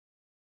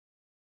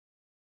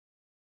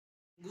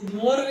Good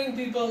morning,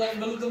 people, and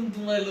welcome to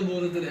my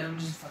laboratory. I'm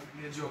just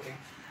fucking joking.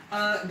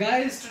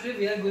 Guys, today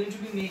we are going to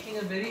be making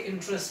a very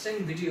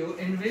interesting video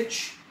in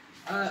which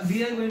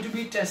we are going to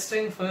be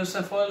testing, first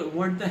of all,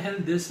 what the hell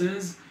this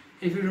is.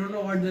 If you don't know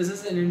what this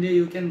is, in India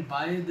you can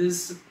buy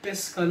this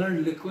piss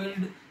colored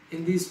liquid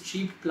in these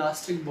cheap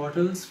plastic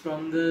bottles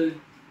from the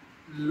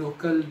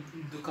local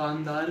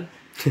dukandar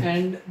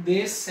and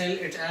they sell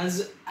it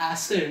as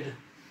acid.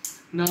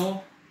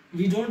 Now,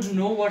 we don't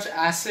know what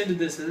acid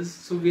this is,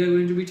 so we are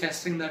going to be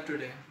testing that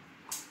today.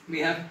 We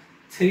have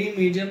 3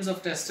 mediums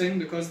of testing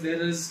because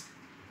there is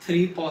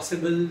 3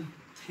 possible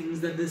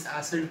things that this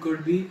acid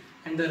could be,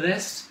 and the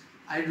rest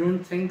I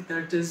don't think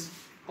that is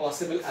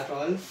possible at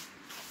all.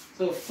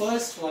 So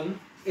first one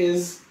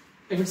is,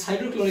 if it's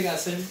hydrochloric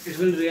acid, it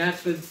will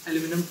react with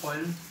aluminum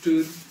foil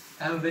to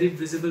have a very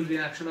visible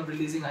reaction of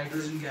releasing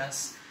hydrogen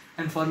gas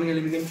and forming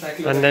aluminum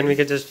trichloride. And then we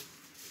can just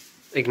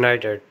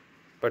ignite it.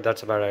 But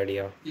that's a bad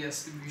idea.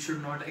 Yes, we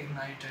should not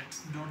ignite it.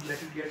 Don't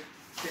let it get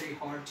very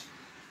hot.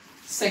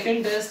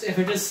 Second test, if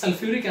it is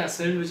sulfuric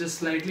acid, which is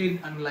slightly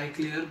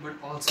unlikelier, but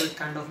also it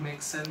kind of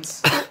makes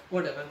sense.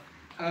 Whatever.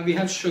 We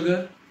have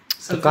sugar,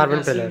 sulfuric carbon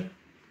acid, pillar,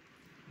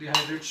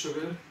 dehydrated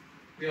sugar.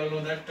 We all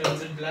know that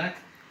turns it black.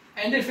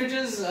 And if it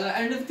is,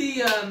 and if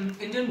the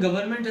Indian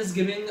government is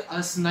giving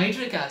us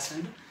nitric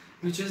acid,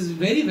 which is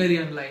very, very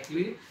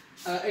unlikely,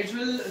 it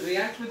will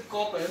react with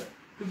copper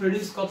to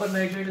produce copper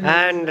nitrate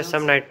and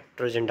some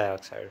nitrogen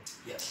dioxide.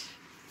 Yes.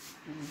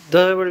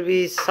 There will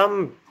be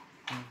some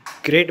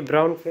great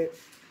brown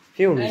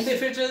fumes. And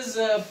if it is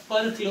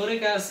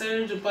perchloric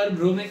acid,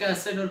 perbromic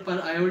acid or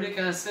periodic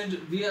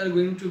acid, we are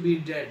going to be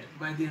dead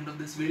by the end of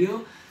this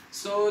video.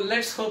 So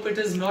let's hope it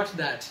is not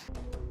that.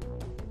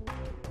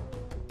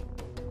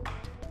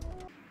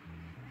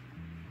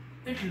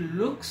 It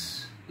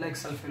looks like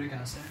sulfuric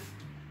acid.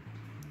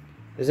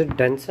 Is it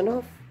dense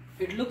enough?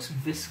 It looks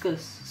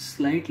viscous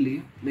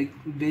slightly, like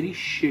very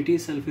shitty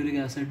sulfuric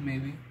acid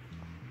maybe.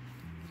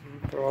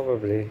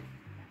 Probably.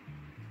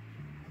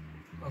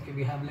 Okay,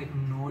 we have like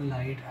no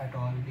light at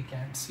all. We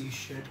can't see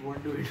shit.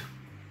 What do we do?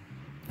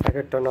 I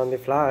could turn on the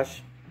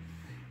flash.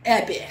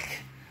 Epic!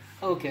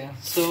 Okay,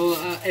 so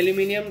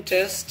aluminium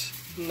test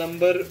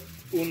number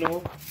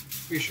uno.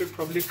 We should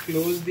probably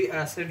close the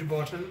acid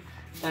bottle.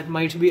 That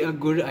might be a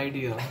good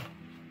idea.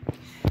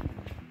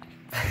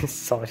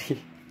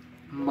 Sorry.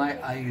 My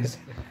eyes.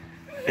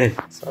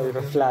 Sorry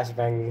for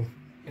flashbanging.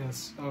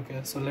 Yes, okay,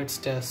 so let's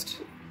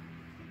test.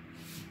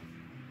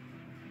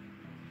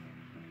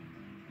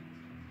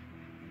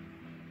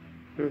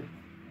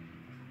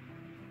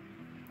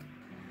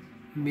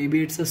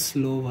 Maybe it's a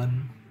slow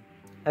one.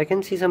 I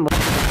can see some.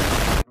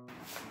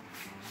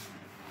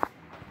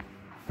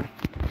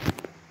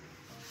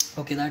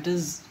 Okay, that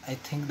is, I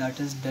think that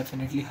is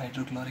definitely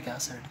hydrochloric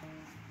acid.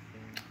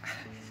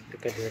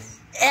 Look at this.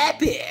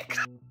 Epic!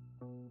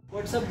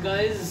 What's up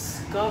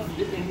guys, Cuffed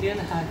Indian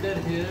Hacker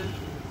here.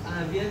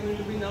 We are going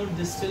to be now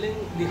distilling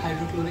the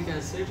hydrochloric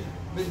acid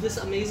with this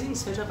amazing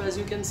setup as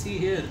you can see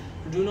here.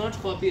 Do not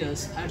copy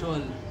us at all,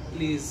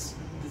 please.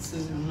 This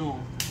is no,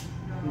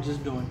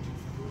 just don't.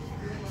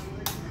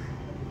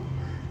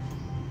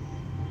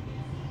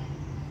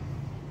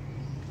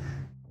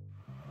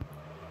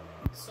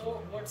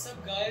 So what's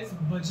up guys,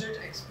 budget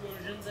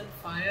explosions and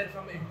fire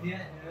from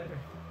India here.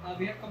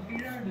 We have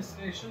completed our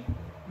distillation.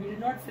 We did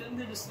not film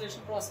the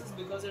distillation process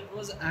because it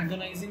was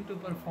agonizing to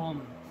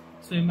perform.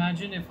 So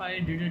imagine if I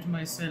did it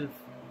myself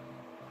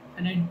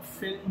and I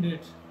filmed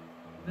it.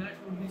 That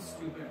would be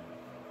stupid.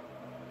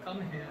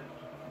 Come here.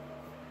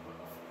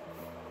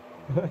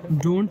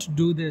 Don't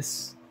do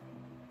this.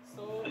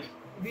 So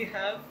we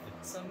have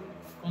some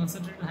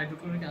concentrated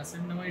hydrochloric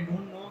acid. Now I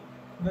don't know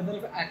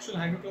whether actual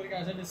hydrochloric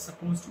acid is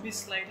supposed to be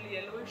slightly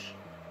yellowish,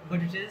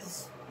 but it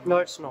is. No,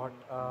 it's not.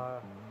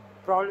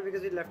 Probably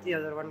because we left the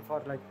other one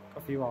for like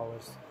a few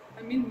hours.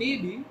 I mean,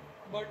 maybe,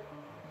 but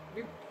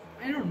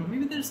I don't know.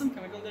 Maybe there's some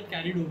chemical that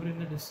carried over in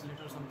the distillate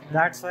or something.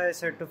 That's why I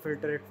said to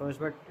filter it first,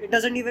 but it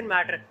doesn't even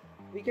matter.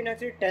 We can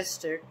actually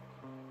test it.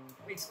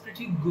 It's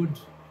pretty good.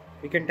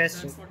 We can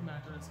test That's it. what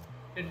matters.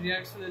 It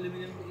reacts with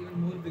aluminum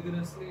even more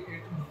vigorously.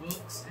 It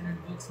works and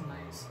it works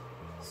nice.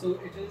 So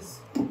it is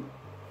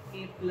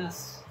A+.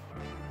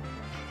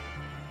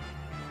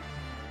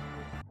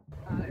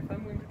 If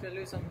I'm going to tell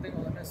you something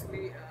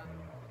honestly,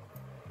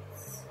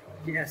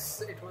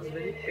 yes, it was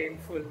very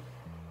painful,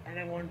 and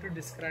I want to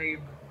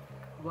describe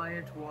why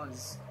it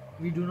was.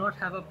 We do not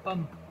have a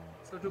pump,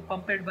 so to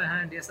pump it by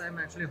hand, yes, I'm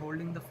actually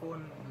holding the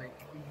phone like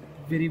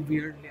very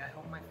weirdly. I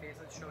hope my face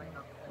is showing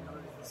up. I know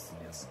this.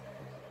 Yes,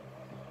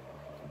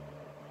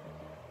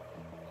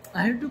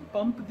 I had to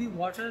pump the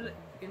water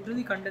into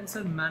the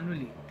condenser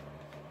manually,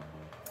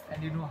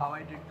 and you know how I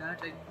did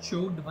that? I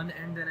choked one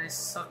end and I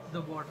sucked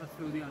the water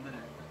through the other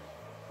end.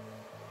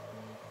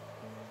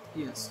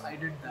 Yes, I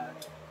did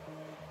that.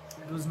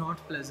 It was not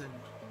pleasant.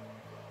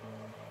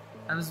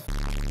 I was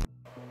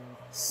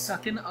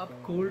sucking up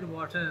cold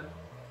water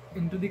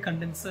into the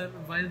condenser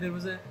while there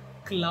was a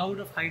cloud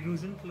of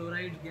hydrogen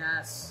chloride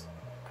gas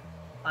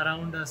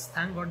around us.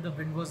 Thank God the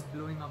wind was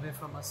blowing away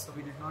from us, so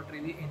we did not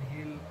really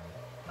inhale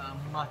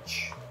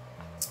much.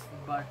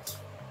 But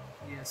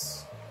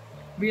yes,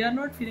 we are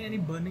not feeling any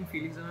burning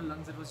feelings in our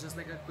lungs. It was just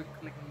like a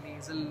quick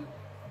nasal.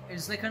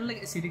 It's like kind of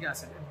like acetic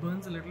acid. It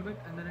burns a little bit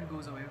and then it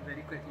goes away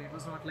very quickly. It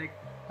was not like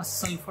a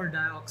sulfur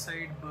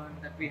dioxide burn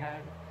that we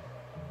had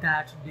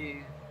that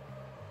day.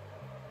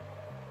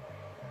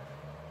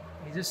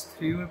 He just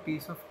threw a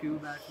piece of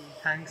tube at me.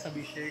 Thanks,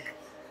 Abhishek.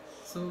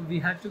 So we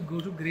had to go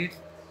to great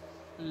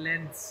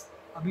lengths.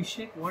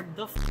 Abhishek, what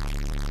the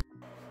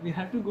we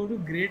had to go to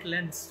great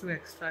lengths to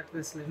extract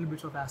this little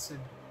bit of acid.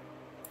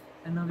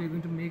 And now we're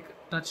going to make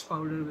touch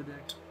powder with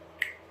it.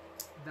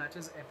 That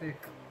is epic.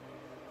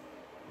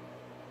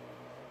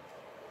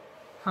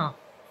 Huh.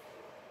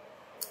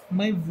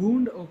 My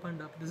wound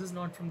opened up. This is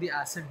not from the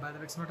acid, by the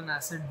way. It's not an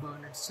acid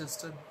burn. It's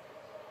just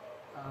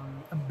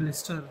a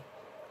blister.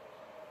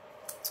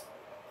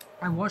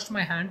 I washed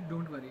my hand,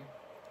 don't worry.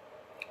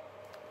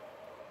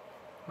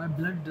 My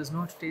blood does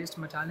not taste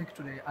metallic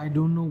today. I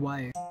don't know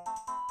why.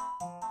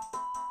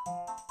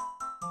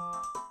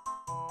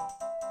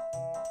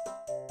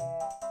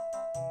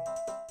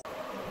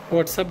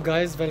 What's up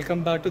guys,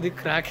 welcome back to the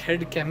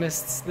Crackhead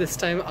Chemists. This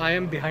time I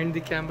am behind the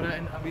camera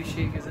and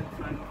Abhishek is in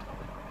front.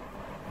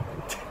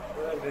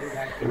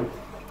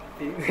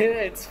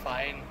 It's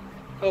fine.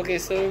 Okay,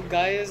 so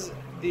guys,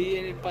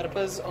 the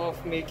purpose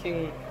of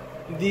making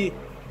the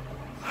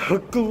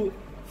huckle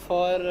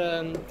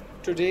for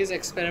today's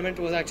experiment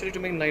was actually to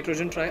make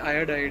nitrogen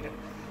triiodide.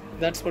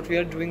 That's what we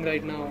are doing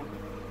right now.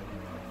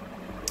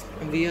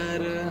 We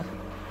are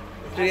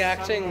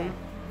reacting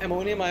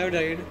ammonium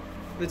iodide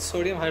with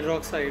sodium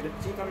hydroxide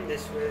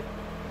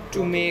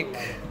to make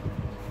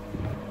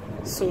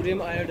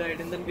sodium iodide,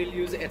 and then we'll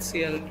use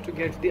HCl to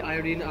get the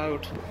iodine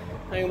out.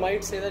 Now you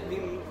might say that we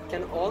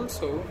can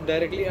also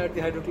directly add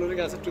the hydrochloric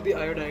acid to the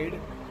iodide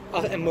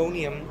of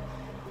ammonium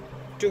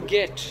to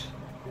get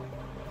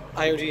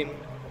iodine,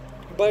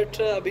 but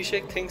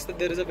Abhishek thinks that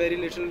there is a very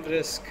little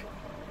risk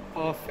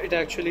of it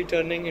actually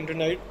turning into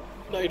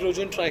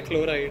nitrogen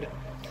trichloride,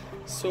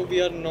 so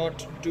we are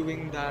not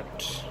doing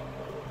that.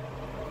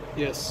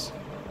 Yes.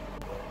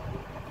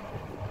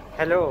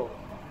 Hello.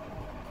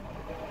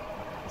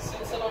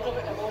 Since a lot of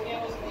ammonia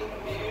was being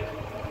made,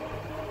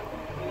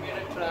 we made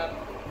a trap.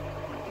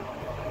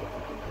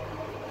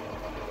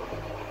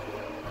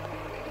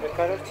 The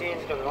color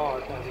changed a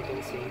lot, as you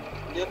can see.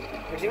 Yep.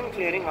 It's even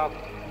clearing up.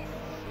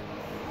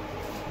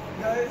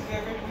 Guys, we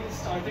are going to be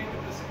starting to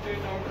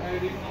precipitate out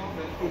iodine now,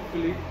 well,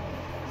 hopefully.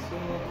 So,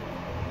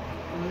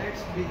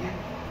 let's begin.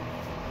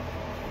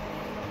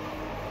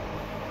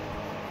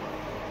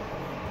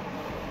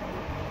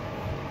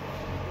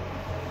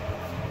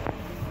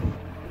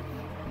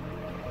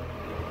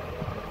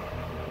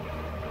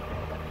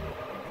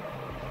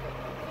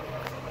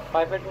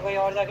 Pipette को कहीं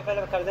और जाके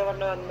पहले कर दे,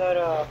 वरना अंदर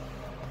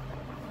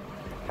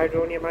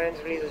hydronium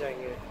ions release हो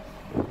जाएंगे.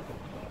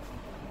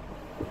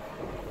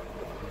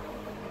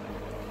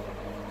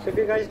 So if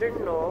you guys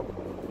didn't know,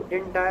 the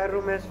entire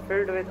room is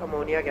filled with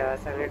ammonia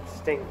gas and it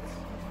stinks.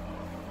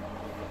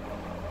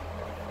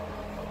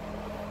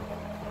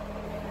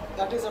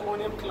 That is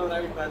ammonium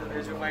chloride, by the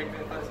way, जो white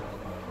में पास है.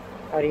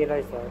 I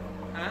realized that.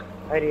 हाँ?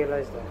 I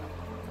realized that.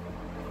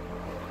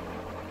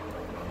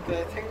 So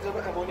I think जब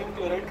ammonium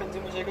chloride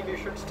consume हो जाएगा, we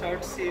should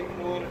start seeing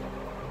more.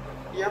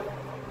 Yep,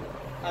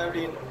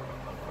 iodine.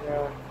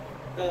 Yeah.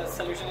 The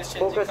solution is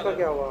changing Focus color. का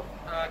क्या हुआ?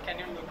 Can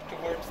you look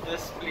towards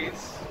this,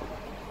 please?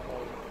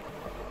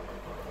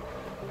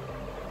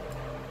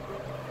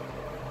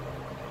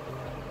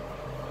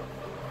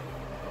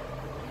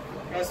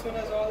 As soon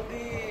as all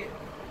the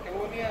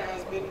ammonia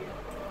has been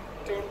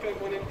turned to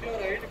ammonium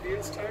chloride,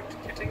 we'll start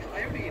getting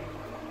iodine.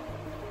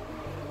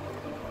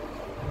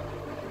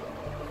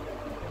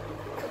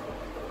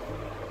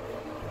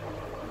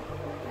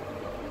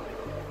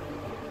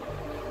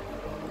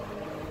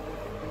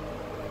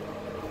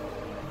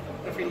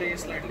 I feel like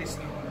it's slightly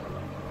slow.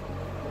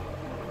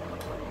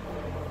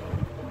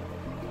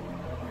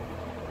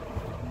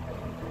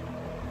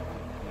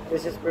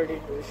 This is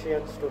pretty douchey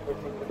and stupid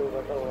thing to do,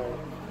 but alright.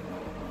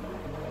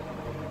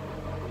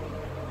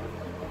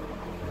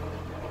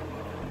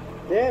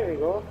 There we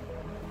go.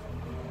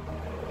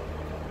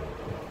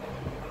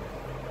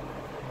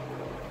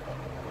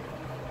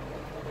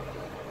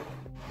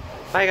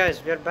 Hi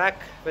guys, we are back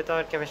with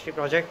our chemistry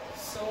project.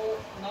 So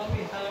now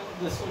we have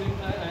the sodium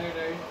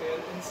triiodide here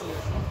in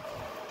solution.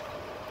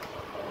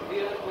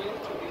 We are going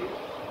to be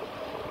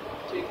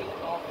taking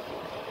off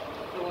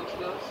the watch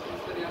glass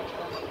since the reaction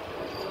has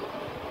finished.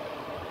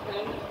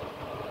 And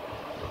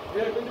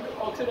we are going to be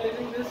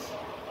oxidizing this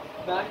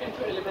back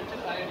into elemental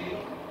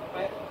iodine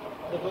by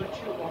the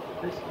virtue of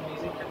this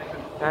amazing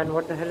chemical. And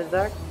what the hell is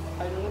that?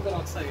 Hydrogen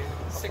peroxide,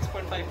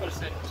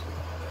 6.5%.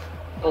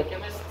 Okay.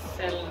 Chemists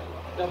sell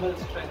double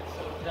strength,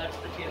 so that's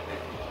pretty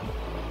epic.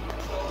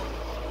 So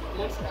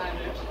let's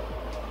add it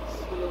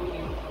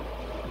slowly.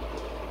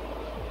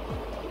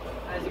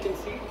 As you can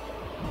see,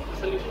 the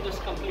solution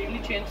just completely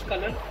changed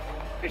color.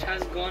 It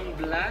has gone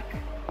black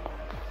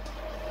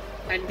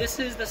And this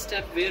is the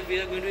step where we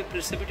are going to be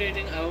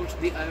precipitating out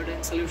the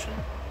iodine solution.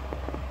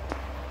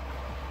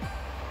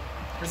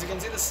 As you can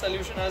see, the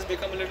solution has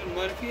become a little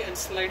murky and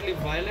slightly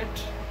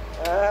violet.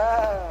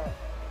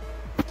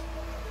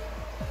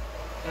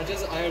 That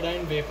is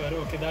iodine vapor.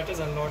 Okay, that is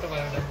a lot of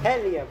iodine.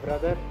 Hell yeah,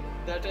 brother.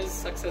 That is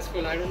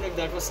successful. I don't know if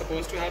that was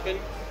supposed to happen,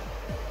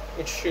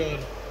 but sure.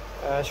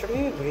 Should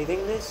we be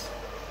breathing this?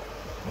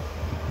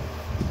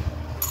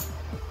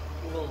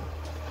 No.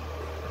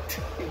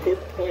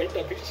 Good point,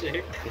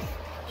 Abhishek.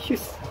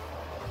 Yes.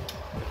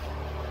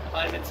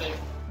 I'm inside.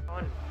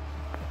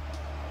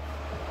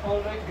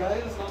 Alright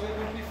guys, now we're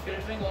going to be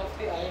filtering off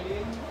the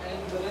iodine,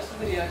 and the rest of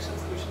the reaction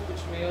solution,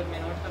 which may or may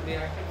not have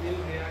reacted,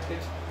 will react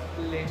it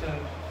later.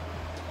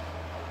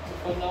 So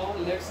for now,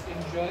 let's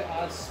enjoy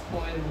our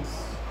spoils.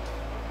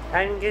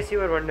 And in case you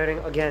were wondering,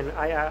 again,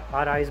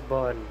 our eyes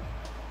burn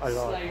a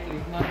lot.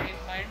 Slightly.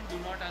 Mine do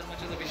not as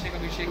much as Abhishek.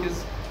 Abhishek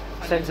is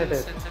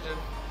Sensitive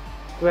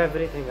to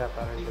everything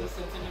apparently. He's a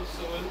sensitive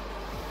soul.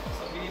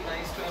 So be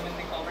nice to him in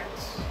the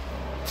comments.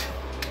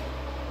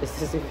 Is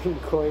this even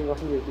going on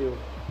YouTube?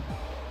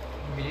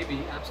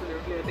 Maybe,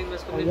 absolutely. I think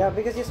that's going to Yeah,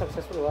 because you're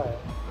successful. Why?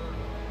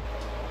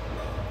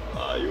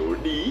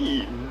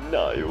 Iodine,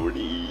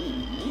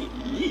 iodine.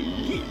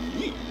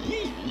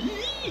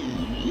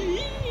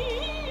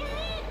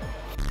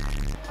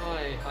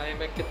 Hi,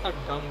 मैं कितना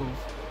dumb हूँ.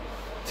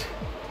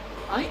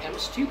 I am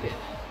stupid.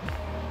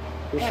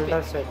 You should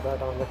have said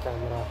that on the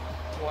camera.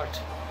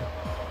 What?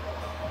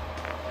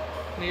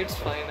 Nee, it's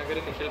fine. अगर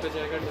ये निखिल पे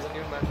जाएगा, it doesn't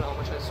even matter how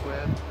much I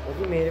swear.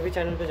 अभी मेरे भी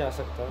चैनल पे जा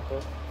सकता तो.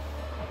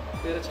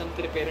 तेरे अच्छा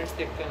तेरे पेरेंट्स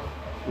देखते हैं.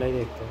 नहीं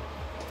देखते.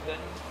 Then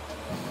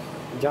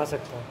जा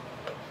सकता.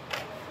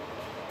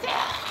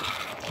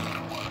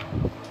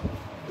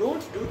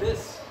 don't do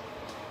this.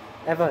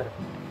 Ever.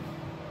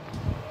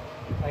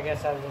 I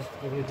guess I'll just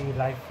give you the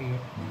live feed.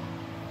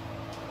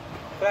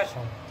 Crash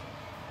on.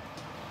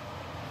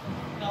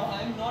 Now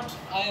I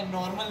am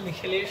normal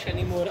Nikhilesh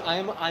anymore. I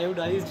am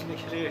iodized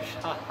Nikhilesh.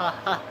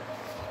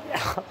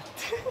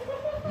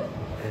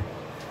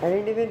 I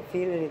didn't even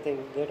feel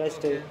anything, yet I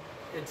still. Okay.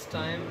 It's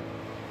time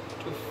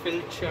to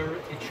filter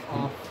it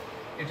off.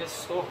 It is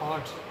so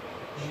hot.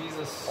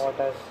 Jesus. Hot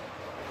as.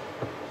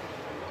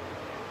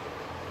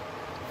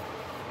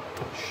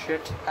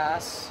 Shit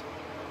ass.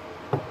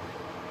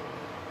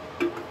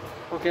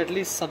 Okay, at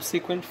least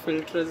subsequent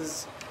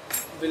filters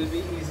will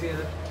be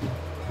easier.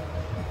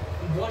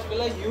 What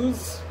will I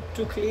use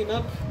to clean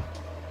up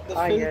the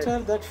filter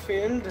that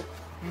failed?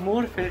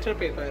 More filter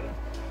paper.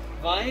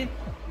 Why?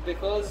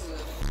 Because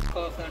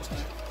of that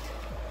time.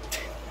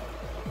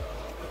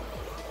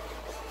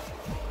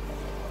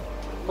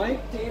 My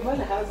table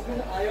has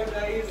been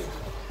iodized.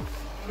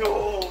 No!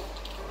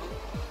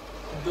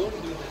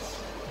 Don't do this.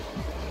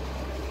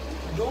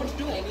 Don't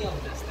do any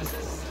of this. This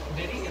is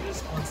very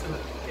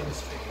irresponsible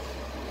chemistry.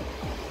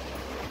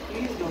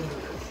 Please don't do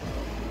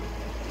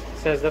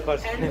this. Says the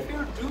person. And if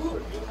you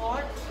do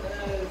not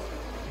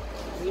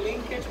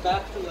link it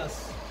back to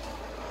us.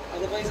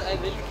 Otherwise, I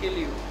will kill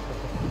you.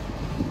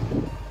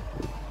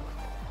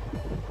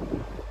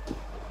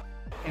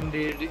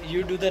 Indeed.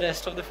 You do the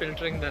rest of the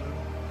filtering then.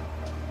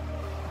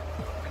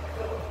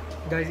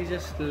 Guys, he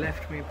just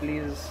left me,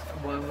 please.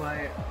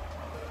 Why?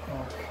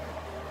 Oh.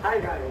 Hi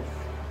guys.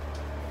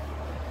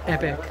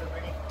 Epic.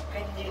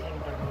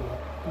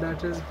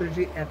 That is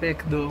pretty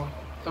epic though.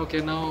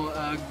 Okay,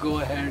 now go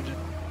ahead.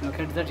 Look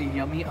at that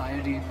yummy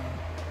iodine.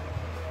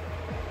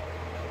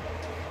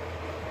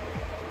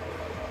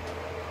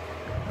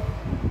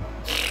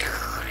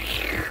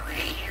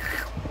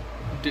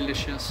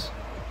 Delicious.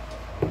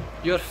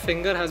 Your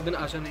finger has been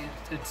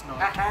it's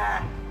not.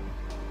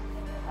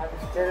 I'm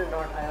still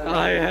not iodized.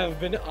 I have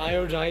been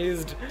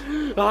iodized.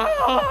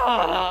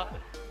 Ah!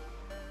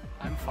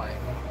 I'm fine.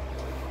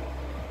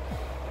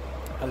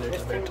 A This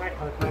little thing bit. might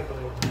hurt my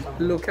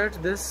brain. Look at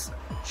this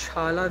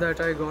chala that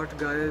I got,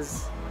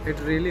 guys. It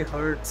really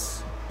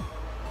hurts.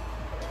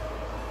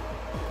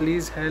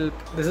 Please help.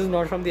 This is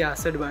not from the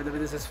acid, by the way.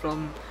 This is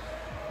from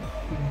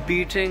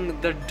beating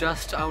the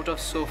dust out of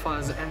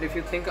sofas. And if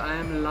you think I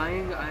am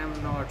lying, I am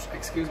not.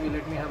 Excuse me,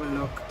 let me have a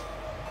look.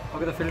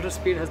 Okay, the filter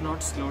speed has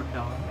not slowed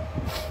down.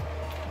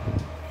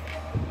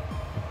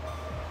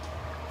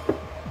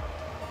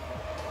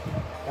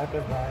 That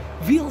was bad.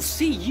 We'll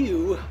see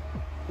you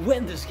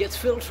when this gets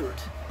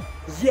filtered.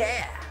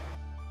 Yeah!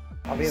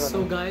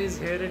 So guys,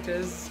 here it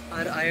is,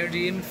 our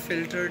iodine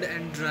filtered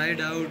and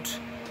dried out.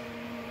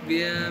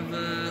 We have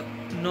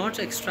not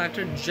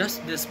extracted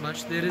just this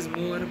much, there is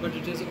more, but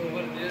it is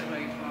over there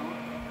right now.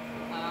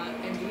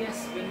 And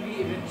yes, when we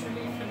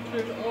eventually filter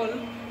it all,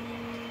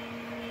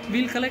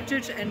 we'll collect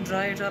it and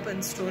dry it up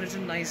and store it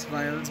in nice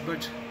vials,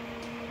 but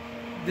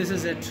this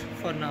is it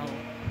for now.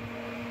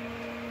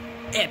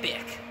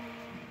 Epic!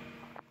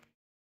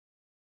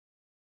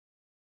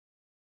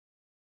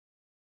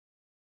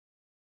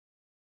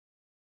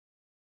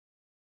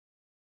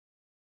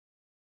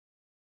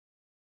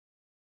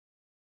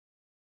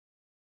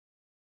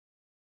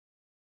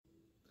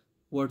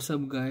 What's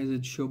up guys,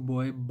 it's your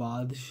boy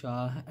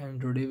Badshah, and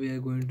today we are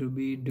going to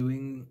be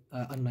doing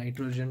a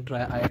nitrogen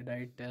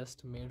triiodide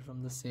test made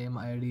from the same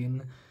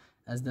iodine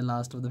as the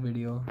last of the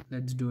video.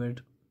 Let's do it.